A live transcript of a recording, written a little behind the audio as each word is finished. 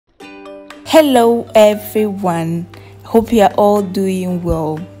Hello everyone, hope you are all doing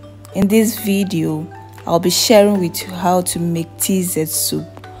well. In this video I'll be sharing with you how to make TZ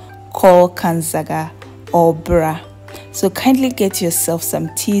soup called Kanzaga or bra. So kindly get yourself some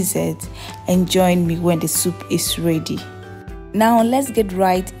TZ and join me when the soup is ready. Now let's get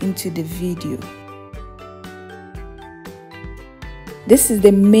right into the video. This is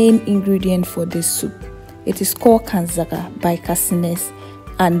the main ingredient for this soup. It is called Kanzaga by Kasines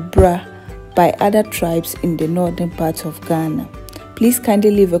and bra by other tribes in the northern part of Ghana. Please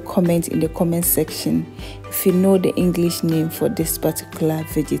kindly leave a comment in the comment section if you know the English name for this particular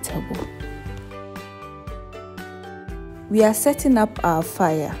vegetable. We are setting up our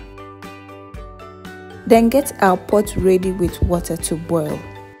fire. Then get our pot ready with water to boil.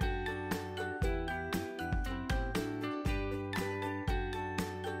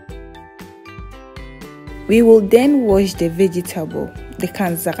 We will then wash the vegetable, the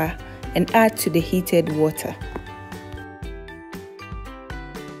Kanzaga, and add to the heated water.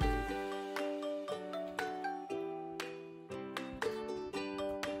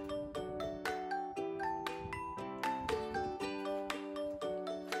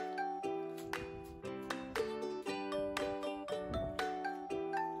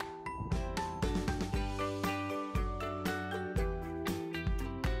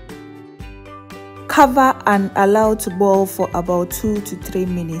 Cover and allow to boil for about 2 to 3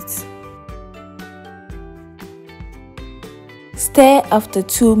 minutes. Stir after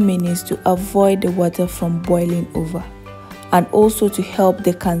 2 minutes to avoid the water from boiling over and also to help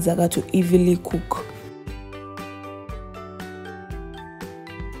the Kanzaga to evenly cook.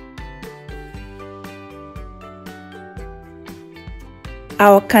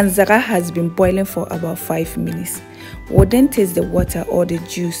 Our Kanzaga has been boiling for about 5 minutes. We'll then taste the water or the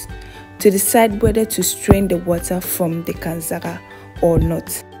juice to decide whether to strain the water from the Kanzaga or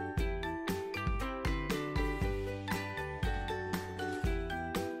not.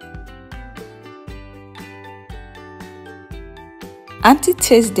 Auntie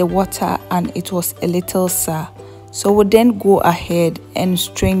tasted the water and it was a little sour, so we'll then go ahead and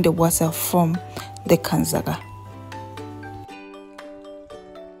strain the water from the Kanzaga.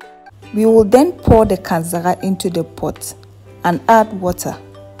 We will then pour the Kanzaga into the pot and add water.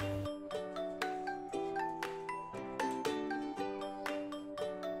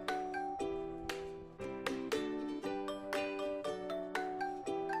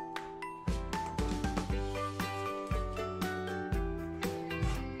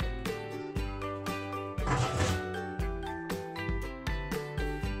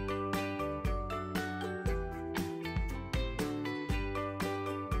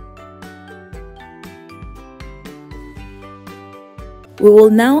 We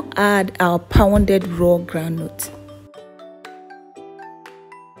will now add our pounded raw groundnut.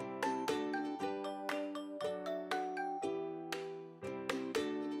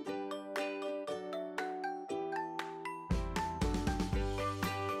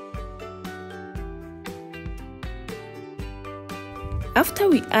 After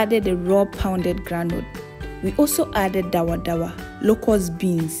we added the raw pounded groundnut, we also added Dawadawa, locust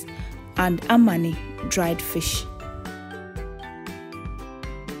beans, and amani, dried fish.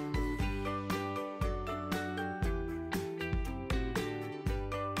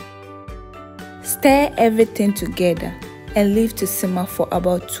 Stir everything together and leave to simmer for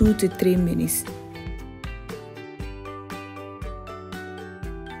about 2 to 3 minutes.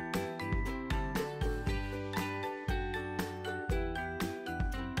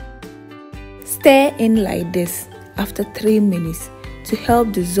 Stir in like this after 3 minutes to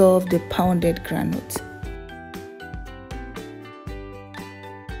help dissolve the pounded groundnut.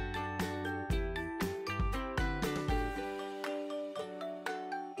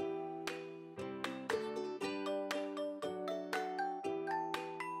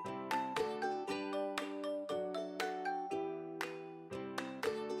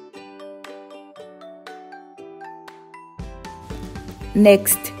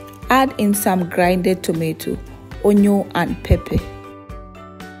 Next, add in some grinded tomato, onion and pepper.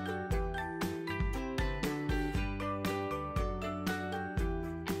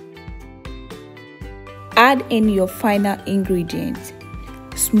 Add in your final ingredient,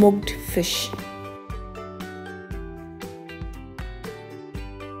 smoked fish.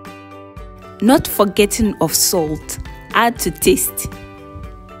 Not forgetting of salt, add to taste.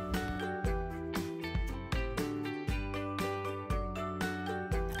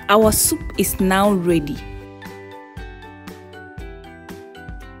 Our soup is now ready.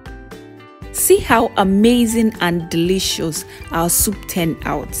 See how amazing and delicious our soup turned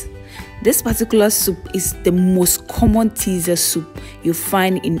out. This particular soup is the most common teaser soup you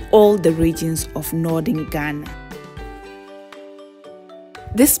find in all the regions of northern Ghana.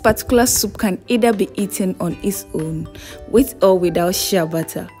 This particular soup can either be eaten on its own, with or without shea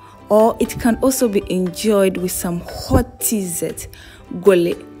butter, or it can also be enjoyed with some hot teasers,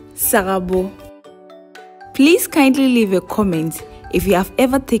 gole, sarabo. Please kindly leave a comment if you have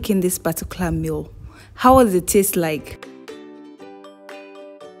ever taken this particular meal. How does it taste like?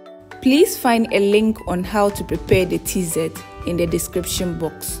 Please find a link on how to prepare the teaser in the description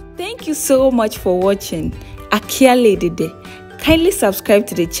box. Thank you so much for watching. Akia Lady Day. Kindly subscribe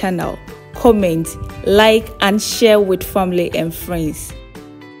to the channel, comment, like and share with family and friends.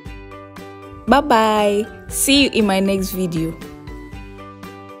 Bye bye. See you in my next video.